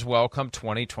Steelers well come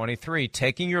 2023.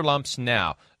 Taking your lumps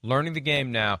now, learning the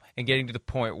game now, and getting to the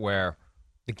point where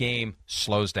the game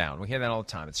slows down. We hear that all the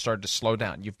time. It started to slow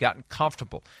down. You've gotten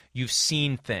comfortable. You've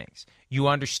seen things. You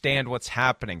understand what's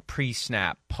happening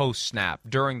pre-snap, post-snap,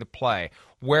 during the play,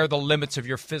 where the limits of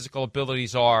your physical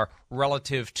abilities are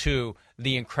relative to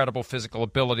the incredible physical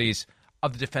abilities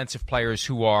of the defensive players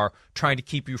who are trying to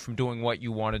keep you from doing what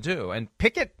you want to do. And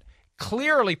Pickett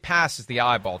clearly passes the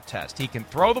eyeball test. He can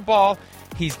throw the ball.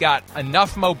 He's got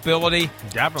enough mobility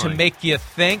to make you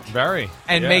think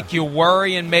and make you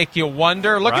worry and make you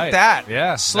wonder. Look at that.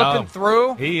 Yeah. Slipping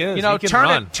through. He is. He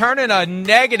can turning a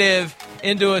negative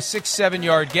into a 6-7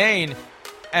 yard gain.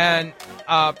 And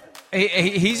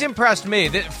he's impressed me.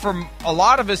 From a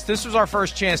lot of us, this was our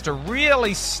first chance to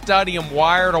really study him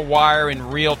wire to wire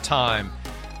in real time.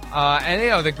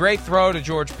 And the great throw to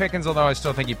George Pickens, although I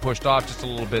still think he pushed off just a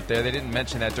little bit there. They didn't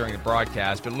mention that during the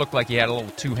broadcast, but it looked like he had a little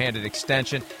two-handed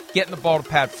extension. Getting the ball to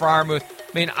Pat Freiermuth.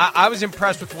 I mean, I was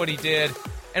impressed with what he did.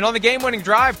 And on the game-winning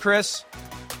drive, Chris,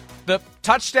 the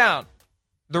touchdown,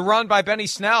 the run by Benny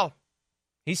Snell,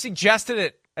 he suggested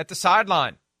it at the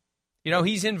sideline.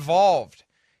 He's involved.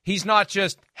 He's not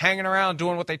just hanging around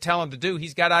doing what they tell him to do.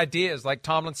 He's got ideas. Like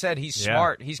Tomlin said, he's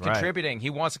smart. He's contributing. He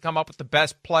wants to come up with the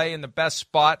best play in the best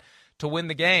spot to win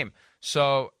the game.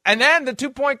 So, and then the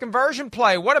 2-point conversion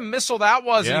play. What a missile that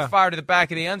was. He fired to the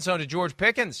back of the end zone to George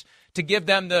Pickens to give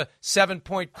them the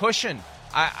 7-point cushion.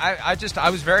 I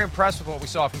was very impressed with what we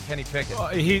saw from Kenny Pickett.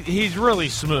 He's really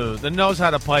smooth and knows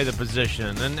how to play the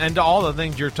position. And to all the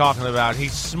things you're talking about,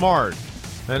 he's smart.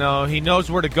 He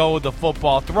knows where to go with the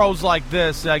football. Throws like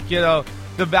this,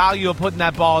 the value of putting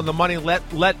that ball in the money. Let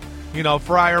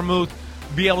Freiermuth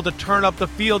be able to turn up the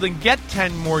field and get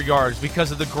 10 more yards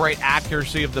because of the great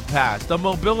accuracy of the pass. The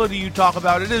mobility you talk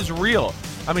about, it is real.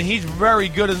 I mean, he's very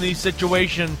good in these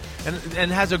situations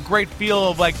and has a great feel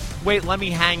of like, wait, let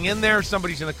me hang in there.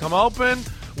 Somebody's going to come open.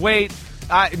 Wait,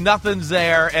 nothing's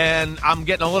there, and I'm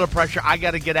getting a little pressure. I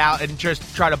got to get out and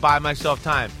just try to buy myself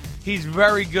time. He's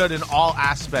very good in all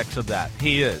aspects of that.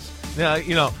 He is.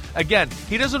 Again,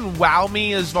 he doesn't wow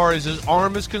me as far as his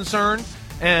arm is concerned,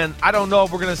 and I don't know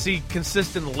if we're going to see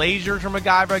consistent lasers from a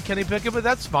guy like Kenny Pickett, but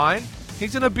that's fine.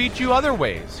 He's going to beat you other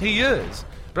ways. He is.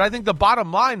 But I think the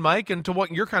bottom line, Mike, and to what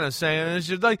you're kind of saying, is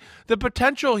just like the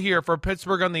potential here for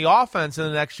Pittsburgh on the offense in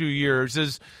the next few years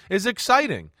is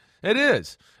exciting. It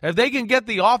is. If they can get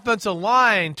the offensive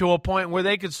line to a point where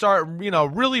they could start,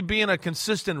 really being a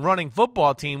consistent running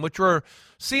football team, which we're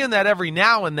seeing that every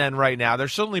now and then right now. They're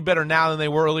certainly better now than they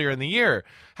were earlier in the year.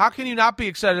 How can you not be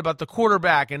excited about the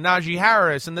quarterback and Najee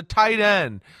Harris and the tight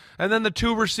end and then the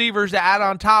 2 receivers to add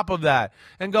on top of that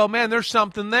and go, man, there's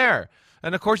something there.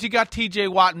 And, of course, you got T.J.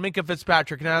 Watt and Minkah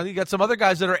Fitzpatrick. Now, you got some other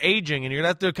guys that are aging, and you're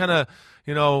going to have to kind of,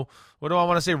 what do I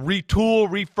want to say, retool,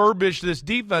 refurbish this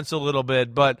defense a little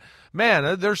bit. But,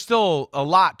 man, there's still a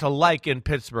lot to like in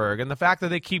Pittsburgh. And the fact that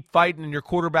they keep fighting and your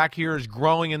quarterback here is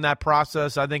growing in that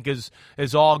process, I think is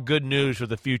all good news for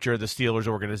the future of the Steelers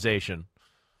organization.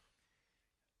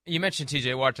 You mentioned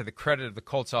T.J. Watt. To the credit of the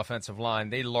Colts offensive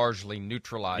line, they largely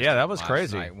neutralized Yeah, him that was last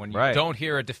crazy. night. When you Right. don't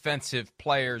hear a defensive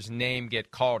player's name get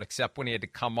called, except when he had to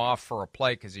come off for a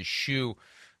play because his shoe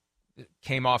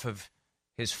came off of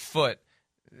his foot,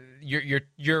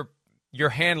 you're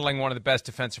handling one of the best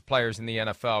defensive players in the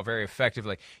NFL very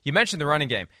effectively. You mentioned the running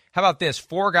game. How about this?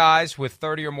 4 guys with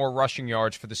 30 or more rushing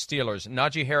yards for the Steelers.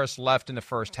 Najee Harris left in the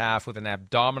first half with an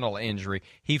abdominal injury.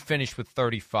 He finished with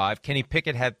 35. Kenny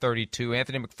Pickett had 32.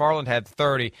 Anthony McFarland had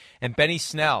 30. And Benny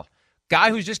Snell, guy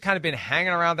who's just kind of been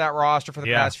hanging around that roster for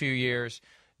the past few years.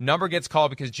 Number gets called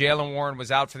because Jaylen Warren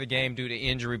was out for the game due to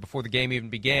injury before the game even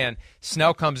began.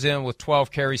 Snell comes in with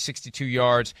 12 carries, 62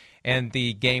 yards, and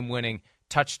the game-winning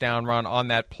touchdown run on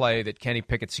that play that Kenny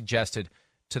Pickett suggested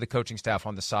to the coaching staff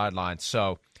on the sideline.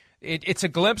 So it's a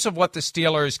glimpse of what the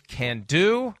Steelers can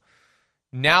do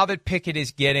now that Pickett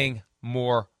is getting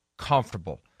more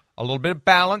comfortable. A little bit of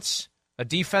balance, a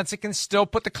defense that can still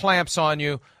put the clamps on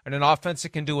you, and an offense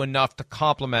that can do enough to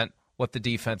complement what the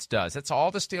defense does. That's all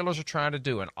the Steelers are trying to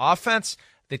do, an offense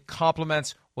that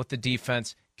complements what the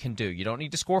defense can do. You don't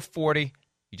need to score 40.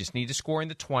 You just need to score in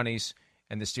the 20s.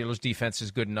 And the Steelers' defense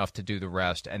is good enough to do the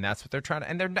rest, and that's what they're trying to.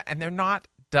 And they're not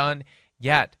done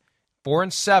yet.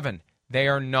 4-7, they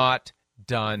are not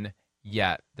done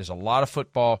yet. There's a lot of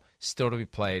football still to be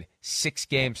played. 6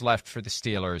 games left for the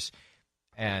Steelers,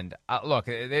 and look,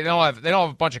 they don't have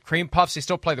a bunch of cream puffs. They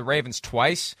still play the Ravens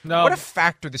twice. No. What a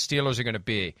factor the Steelers are going to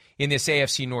be in this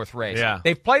AFC North race. Yeah.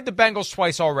 They've played the Bengals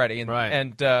twice already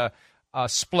and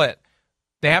split.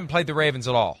 They haven't played the Ravens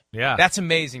at all. Yeah. That's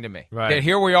amazing to me. Right.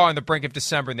 Here we are on the brink of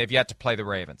December, and they've yet to play the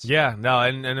Ravens. Yeah, no,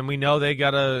 and we know they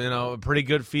got a pretty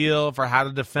good feel for how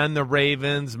to defend the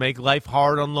Ravens, make life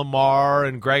hard on Lamar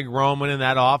and Greg Roman and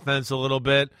that offense a little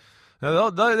bit. They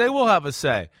will have a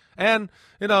say. And,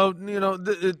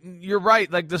 you're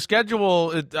right. Like, the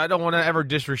schedule, I don't want to ever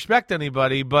disrespect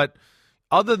anybody, but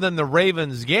other than the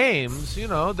Ravens games,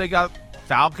 they got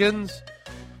Falcons,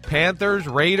 Panthers,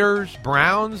 Raiders,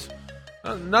 Browns.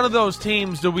 None of those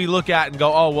teams do we look at and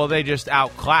go, oh, well, they just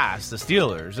outclassed the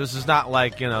Steelers. This is not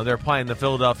like, they're playing the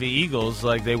Philadelphia Eagles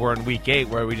like they were in Week 8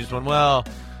 where we just went, well,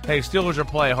 hey, Steelers are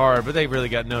playing hard, but they really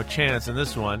got no chance in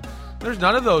this one. There's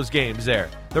none of those games there.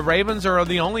 The Ravens are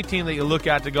the only team that you look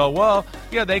at to go, well,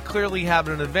 yeah, they clearly have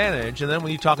an advantage. And then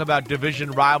when you talk about division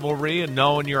rivalry and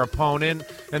knowing your opponent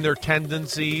and their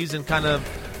tendencies and kind of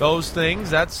those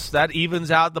things, that evens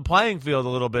out the playing field a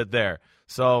little bit there.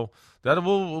 So that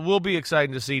will be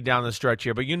exciting to see down the stretch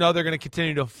here. But they're going to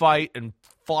continue to fight and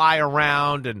fly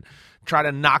around and try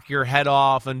to knock your head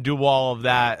off and do all of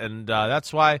that. And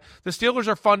that's why the Steelers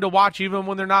are fun to watch even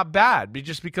when they're not bad,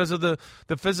 just because of the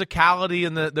physicality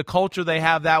and the culture they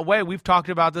have that way. We've talked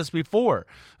about this before.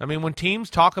 I mean, when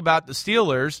teams talk about the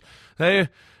Steelers, they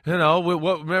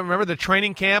remember the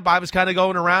training camp I was kind of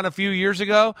going around a few years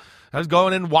ago? I was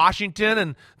going in Washington,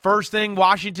 and first thing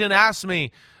Washington asked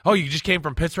me, oh, you just came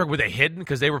from Pittsburgh? Were they hidden?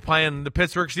 Because they were playing the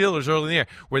Pittsburgh Steelers early in the year.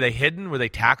 Were they hidden? Were they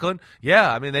tackling?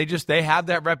 Yeah, I mean, they have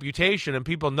that reputation, and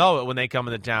people know it when they come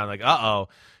into town. Like, uh-oh,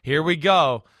 here we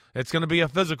go. It's going to be a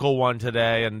physical one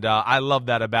today, and I love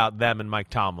that about them and Mike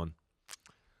Tomlin.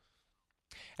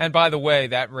 And by the way,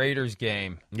 that Raiders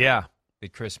game that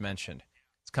Chris mentioned,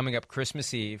 it's coming up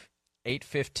Christmas Eve,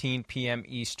 8:15 p.m.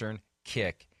 Eastern,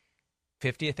 kick.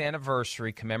 50th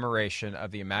anniversary commemoration of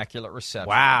the Immaculate Reception.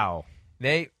 Wow.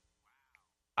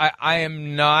 I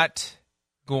am not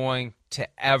going to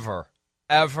ever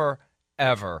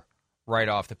write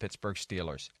off the Pittsburgh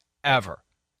Steelers. Ever.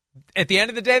 At the end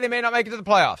of the day, they may not make it to the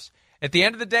playoffs. At the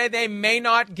end of the day, they may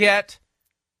not get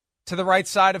to the right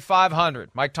side of 500.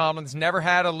 Mike Tomlin's never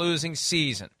had a losing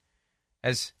season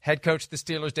as head coach of the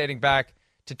Steelers dating back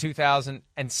to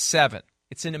 2007.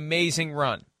 It's an amazing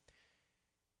run.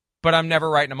 But I'm never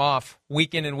writing them off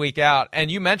week in and week out. And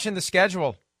you mentioned the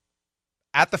schedule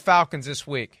at the Falcons this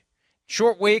week.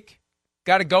 Short week,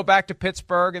 got to go back to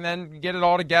Pittsburgh and then get it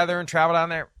all together and travel down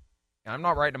there. I'm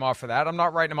not writing them off for that. I'm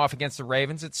not writing them off against the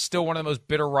Ravens. It's still one of the most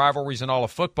bitter rivalries in all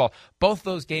of football. Both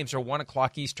those games are 1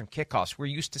 o'clock Eastern kickoffs. We're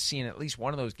used to seeing at least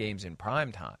one of those games in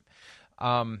prime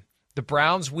time. The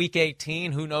Browns, Week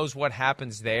 18, who knows what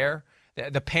happens there.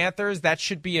 The Panthers, that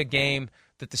should be a game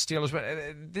that the Steelers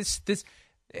 –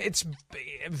 it's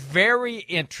very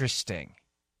interesting.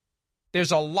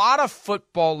 There's a lot of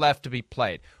football left to be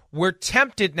played. we're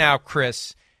tempted now,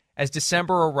 Chris, as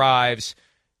December arrives,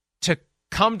 to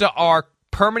come to our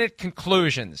permanent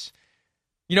conclusions.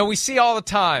 You know, we see all the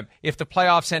time, if the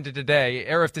playoffs ended today,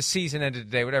 or if the season ended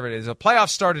today, whatever it is, the playoffs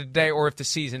started today, or if the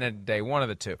season ended today, one of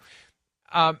the two.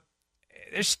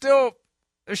 There's still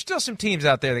some teams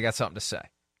out there that got something to say.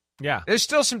 Yeah. There's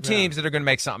still some teams that are going to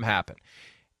make something happen.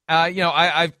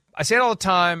 I say it all the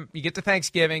time. You get to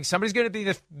Thanksgiving, somebody's going to be in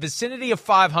the vicinity of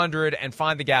 500 and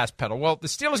find the gas pedal. Well, the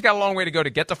Steelers got a long way to go to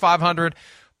get to 500,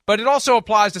 but it also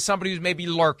applies to somebody who's maybe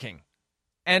lurking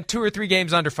and 2 or 3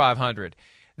 games under 500.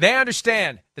 They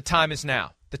understand the time is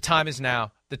now. The time is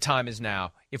now. The time is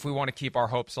now. If we want to keep our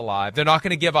hopes alive, they're not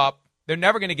going to give up. They're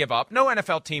never going to give up. No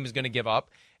NFL team is going to give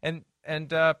up. And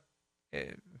it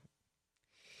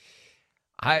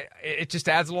just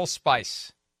adds a little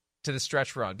spice to the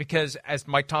stretch run because, as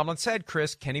Mike Tomlin said,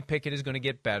 Chris, Kenny Pickett is going to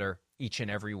get better each and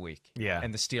every week. Yeah.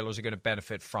 And the Steelers are going to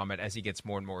benefit from it as he gets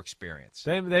more and more experience.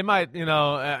 They might,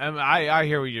 I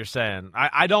hear what you're saying.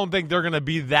 I don't think they're going to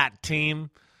be that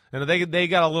team. They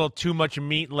got a little too much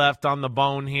meat left on the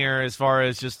bone here as far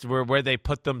as just where they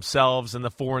put themselves in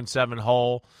the 4-7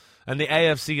 hole. And the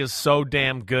AFC is so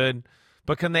damn good.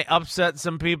 But can they upset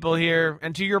some people here?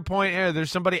 And to your point,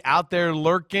 there's somebody out there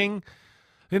lurking.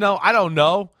 I don't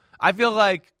know. I feel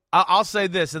like I'll say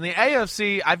this. In the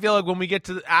AFC, I feel like when we get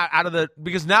to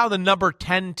because now the number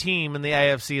 10 team in the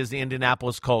AFC is the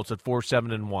Indianapolis Colts at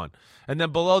 4-7-1. And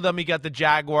then below them you got the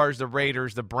Jaguars, the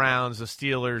Raiders, the Browns, the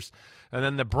Steelers, and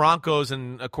then the Broncos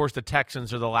and, of course, the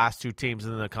Texans are the last 2 teams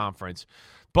in the conference.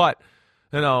 But,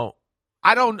 I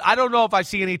don't know if I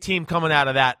see any team coming out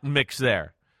of that mix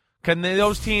there. Can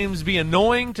those teams be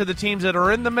annoying to the teams that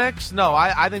are in the mix? No,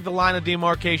 I think the line of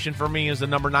demarcation for me is the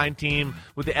number 9 team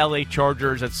with the LA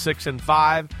Chargers at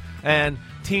 6-5. And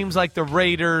teams like the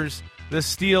Raiders, the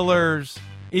Steelers,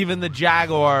 even the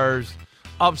Jaguars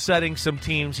upsetting some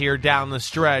teams here down the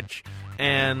stretch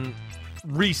and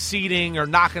reseeding or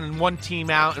knocking one team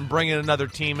out and bringing another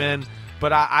team in.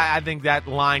 But I think that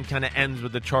line kind of ends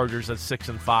with the Chargers at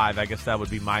 6-5. I guess that would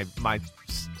be my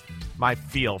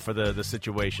feel for the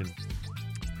situation.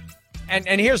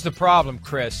 And here's the problem,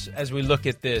 Chris, as we look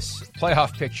at this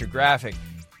playoff picture graphic.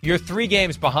 You're 3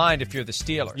 games behind if you're the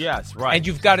Steelers. Yes, right. And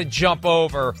you've got to jump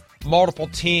over multiple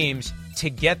teams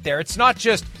to get there. It's not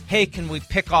just, hey, can we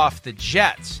pick off the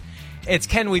Jets? It's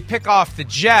can we pick off the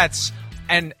Jets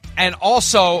and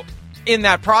also in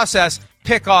that process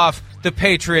pick off the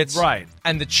Patriots right.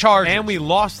 and the Chargers. And we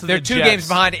lost to they're the two Jets games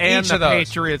behind and each of those. the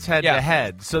Patriots head to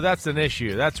head. So that's an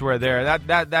issue. That's where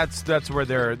that's where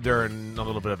they're in a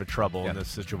little bit of a trouble in this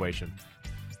situation.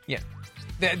 Yeah.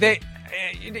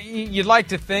 You'd like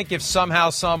to think if somehow,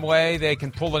 some way they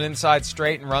can pull an inside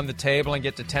straight and run the table and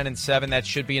get to 10-7, that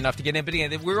should be enough to get in. But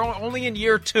again, we're only in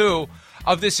year 2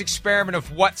 of this experiment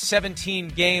of what 17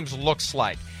 games looks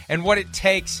like and what it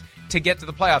takes to get to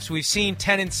the playoffs. We've seen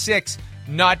 10-6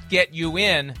 not get you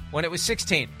in when it was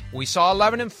 16. We saw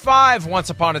 11-5 once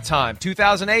upon a time.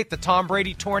 2008, the Tom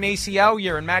Brady torn ACL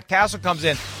year, and Matt Castle comes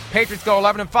in. Patriots go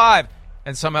 11-5,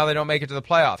 and somehow they don't make it to the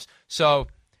playoffs. So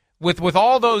with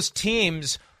all those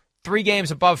teams 3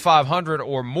 games above 500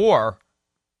 or more,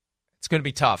 it's going to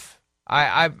be tough.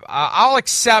 I'll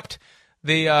accept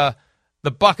the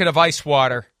bucket of ice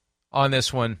water on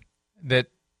this one, that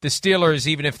the Steelers,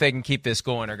 even if they can keep this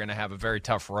going, are going to have a very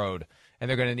tough road. And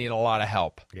they're going to need a lot of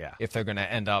help if they're going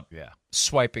to end up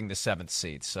swiping the 7th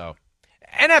seed. So,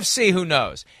 NFC, who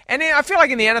knows? And I feel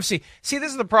like in the NFC, see, this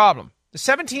is the problem. The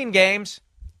 17 games,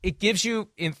 it gives you,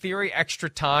 in theory, extra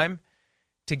time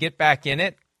to get back in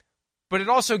it. But it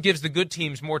also gives the good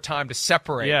teams more time to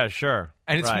separate. Yeah, sure.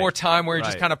 And it's more time where you're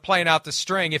just kind of playing out the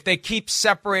string. If they keep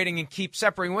separating,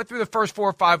 we went through the first 4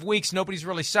 or 5 weeks, nobody's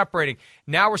really separating.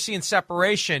 Now we're seeing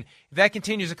separation. If that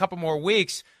continues a couple more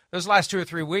weeks, those last 2 or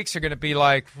 3 weeks are going to be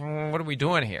like, what are we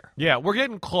doing here? Yeah, we're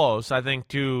getting close, I think,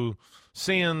 to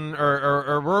seeing,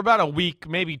 or we're about a week,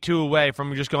 maybe 2 away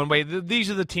from just going, wait, these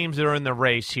are the teams that are in the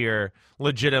race here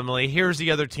legitimately. Here's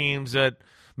the other teams that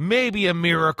maybe a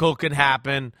miracle could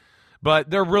happen, but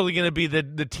they're really going to be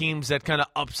the teams that kind of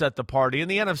upset the party. In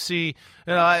the NFC,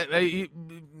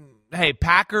 hey,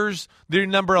 Packers, they're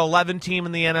number 11 team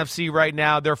in the NFC right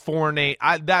now. They're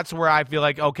 4-8. That's where I feel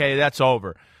like, okay, that's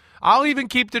over. I'll even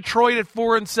keep Detroit at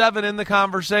 4-7 in the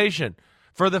conversation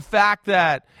for the fact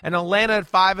that, and Atlanta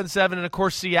at 5-7, and of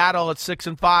course Seattle at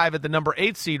 6-5 at the number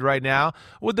 8 seed right now,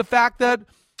 with the fact that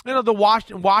the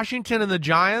Washington and the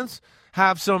Giants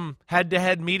have some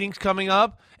head-to-head meetings coming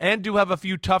up and do have a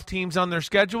few tough teams on their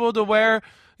schedule to where,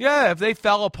 if they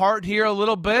fell apart here a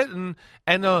little bit and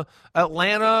the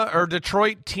Atlanta or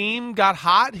Detroit team got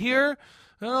hot here,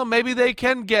 well, maybe they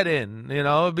can get in,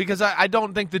 because I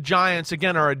don't think the Giants,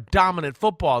 again, are a dominant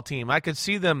football team. I could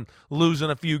see them losing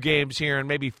a few games here and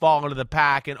maybe fall into the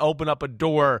pack and open up a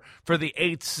door for the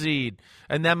 8th seed,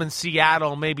 and them in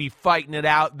Seattle maybe fighting it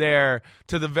out there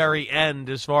to the very end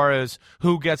as far as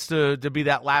who gets to be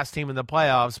that last team in the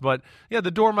playoffs. But, yeah,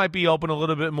 the door might be open a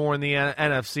little bit more in the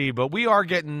NFC, but we are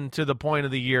getting to the point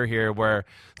of the year here where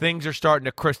things are starting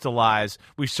to crystallize.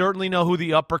 We certainly know who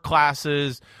the upper class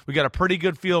is. We got a pretty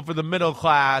good feel for the middle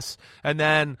class, and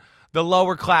then the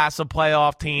lower class of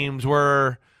playoff teams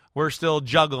we're still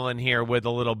juggling here with a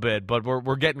little bit, but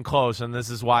we're getting close, and this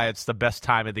is why it's the best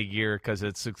time of the year, because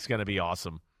it's going to be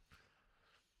awesome.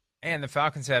 And the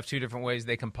Falcons have two different ways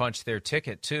they can punch their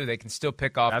ticket, too. They can still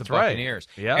pick off the Buccaneers.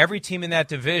 Right. Yep. Every team in that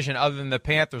division, other than the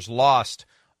Panthers, lost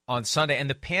on Sunday, and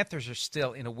the Panthers are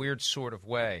still, in a weird sort of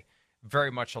way,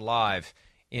 very much alive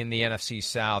in the NFC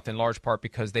South, in large part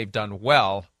because they've done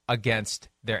well against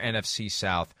their NFC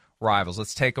South rivals.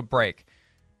 Let's take a break.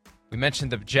 We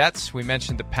mentioned the Jets. We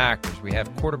mentioned the Packers. We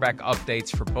have quarterback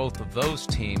updates for both of those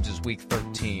teams as Week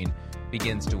 13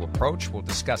 begins to approach. We'll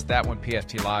discuss that when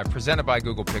PFT Live, presented by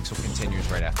Google Pixel, continues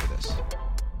right after this.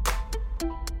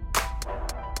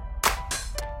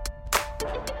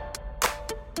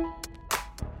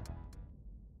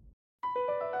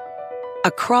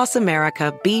 Across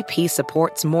America, BP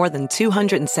supports more than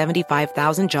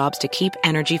 275,000 jobs to keep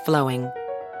energy flowing.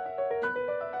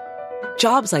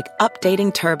 Jobs like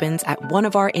updating turbines at one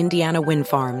of our Indiana wind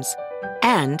farms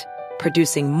and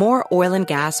producing more oil and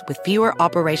gas with fewer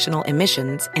operational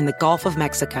emissions in the Gulf of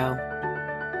Mexico.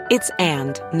 It's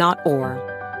and, not or.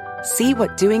 See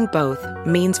what doing both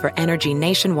means for energy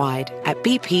nationwide at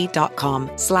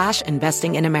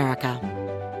bp.com/investing in America.